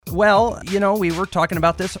Well, we were talking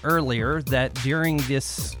about this earlier, that during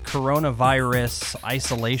this coronavirus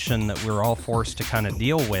isolation that we're all forced to kind of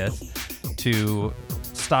deal with to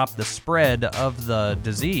stop the spread of the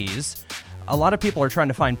disease, a lot of people are trying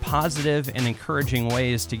to find positive and encouraging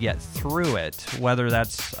ways to get through it, whether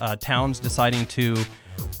that's towns deciding to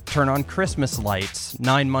turn on Christmas lights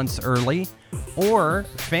 9 months early, or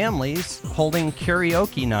families holding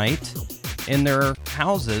karaoke night in their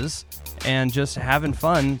houses and just having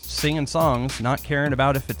fun singing songs, not caring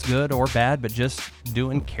about if it's good or bad, but just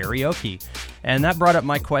doing karaoke. And that brought up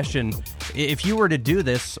my question. If you were to do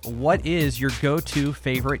this, what is your go-to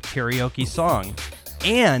favorite karaoke song?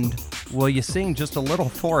 And will you sing just a little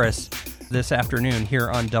for us this afternoon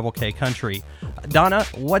here on Double K Country? Donna,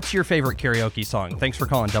 what's your favorite karaoke song? Thanks for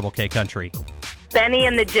calling Double K Country. Benny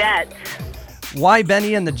and the Jets. Why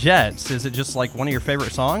Benny and the Jets? Is it just like one of your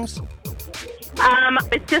favorite songs?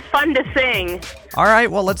 It's just fun to sing. All right,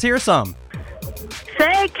 well, let's hear some.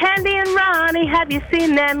 Say, Candy and Ronnie, have you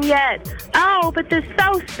seen them yet? Oh, but they're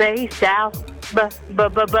so spaced out.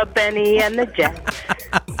 Benny and the Jets.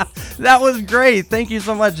 That was great. Thank you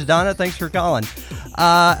so much, Donna. Thanks for calling.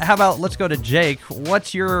 How about let's go to Jake.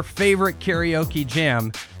 What's your favorite karaoke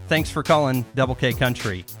jam? Thanks for calling Double K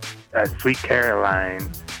Country. Sweet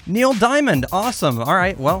Caroline. Neil Diamond. Awesome. All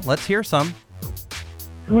right, well, let's hear some.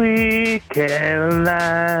 Sweet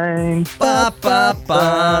Caroline, ba, ba,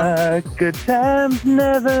 ba. Good times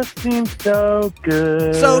never seem so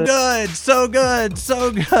good. So good, so good,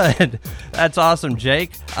 so good. That's awesome,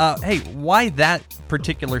 Jake. Hey, why that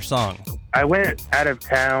particular song? I went out of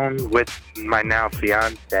town with my now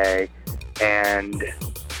fiance, and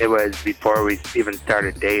it was before we even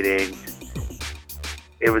started dating.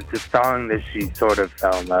 It was the song that she sort of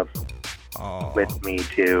fell in love with me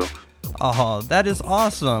to. Oh, that is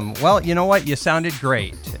awesome. Well, you know what? You sounded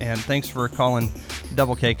great. And thanks for calling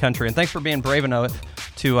Double K Country. And thanks for being brave enough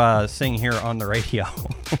to sing here on the radio.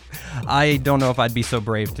 I don't know if I'd be so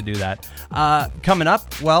brave to do that. Coming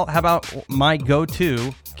up, well, how about my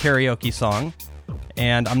go-to karaoke song?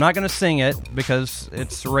 And I'm not going to sing it because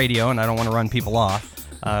it's radio and I don't want to run people off.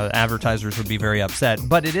 Advertisers would be very upset.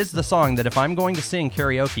 But it is the song that if I'm going to sing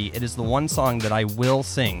karaoke, it is the one song that I will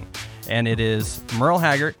sing. And it is Merle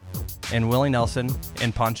Haggard and Willie Nelson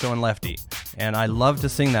and Pancho and Lefty. And I love to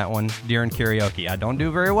sing that one during karaoke. I don't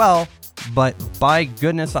do very well, but by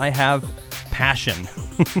goodness, I have passion.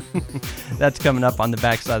 That's coming up on the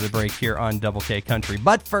backside of the break here on Double K Country.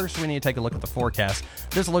 But first, we need to take a look at the forecast.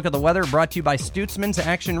 This look at the weather brought to you by Stutzman's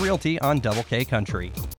Action Realty on Double K Country.